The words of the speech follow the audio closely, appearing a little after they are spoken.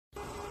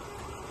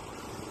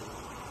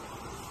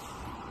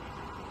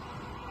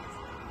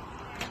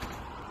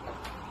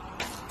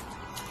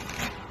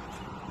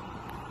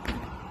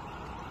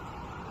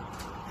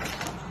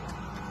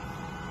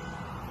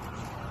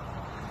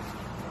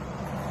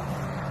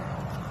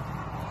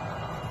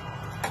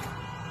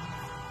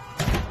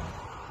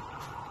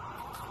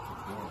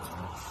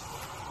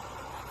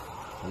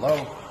Hello?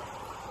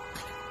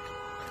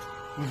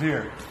 Who's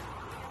here?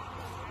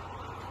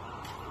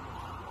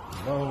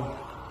 Hello?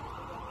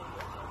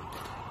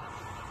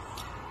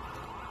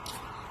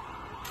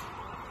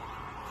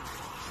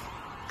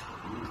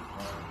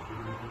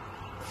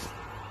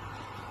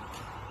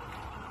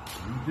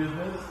 You did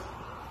this?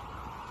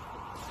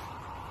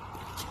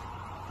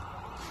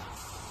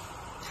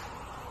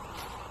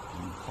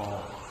 You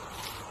call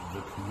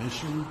the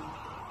commission?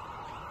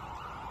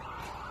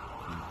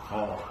 You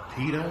call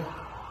PETA?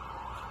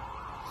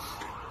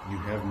 You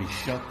have me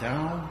shut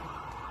down?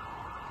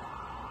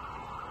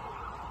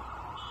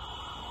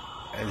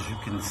 As you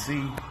can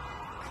see,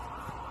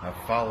 I've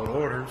followed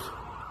orders,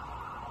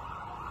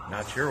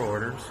 not your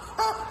orders.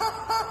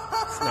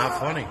 It's not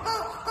funny.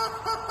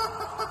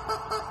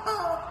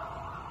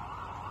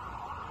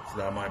 It's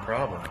not my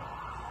problem.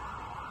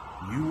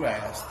 You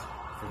asked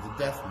for the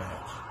death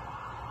match.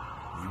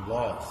 You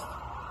lost.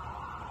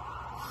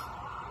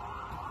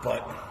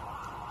 But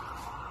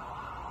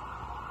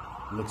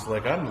looks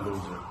like I'm the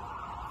loser.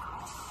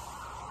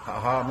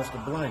 Haha,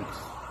 Mr. Blanks.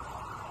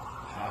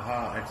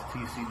 Haha,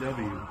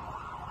 XTcW.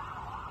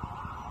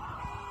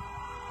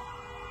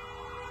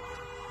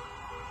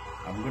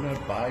 I'm gonna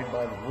abide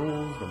by the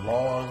rules, the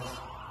laws.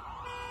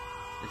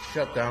 It's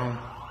shut down.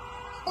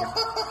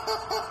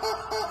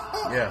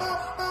 Yeah,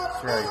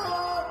 that's right.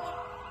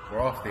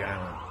 We're off the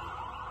island.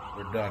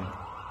 We're done.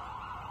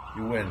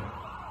 You win.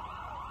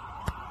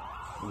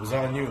 It was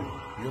on you.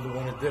 You're the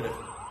one that did it.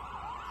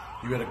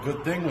 You had a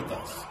good thing with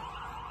us.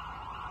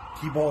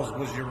 T-Balls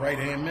was your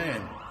right-hand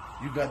man.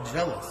 You got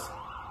jealous.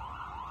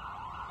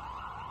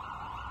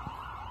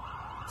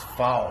 It's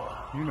foul.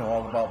 You know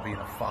all about being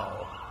a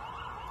foul.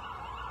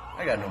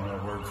 I got no more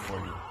words for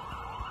you.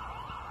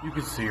 You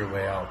can see your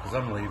way out, because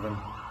I'm leaving.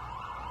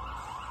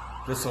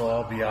 This'll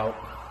all be out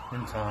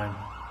in time,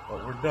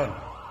 but we're done.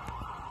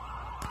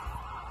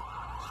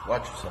 Just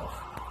watch yourself.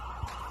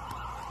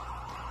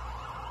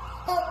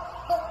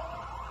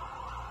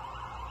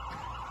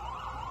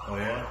 Oh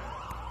yeah?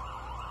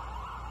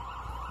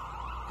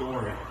 Don't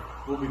worry,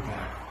 we'll be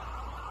back.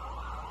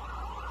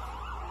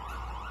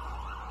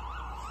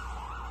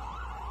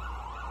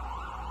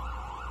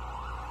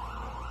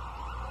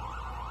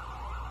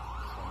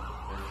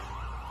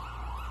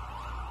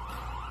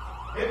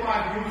 Hit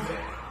my music.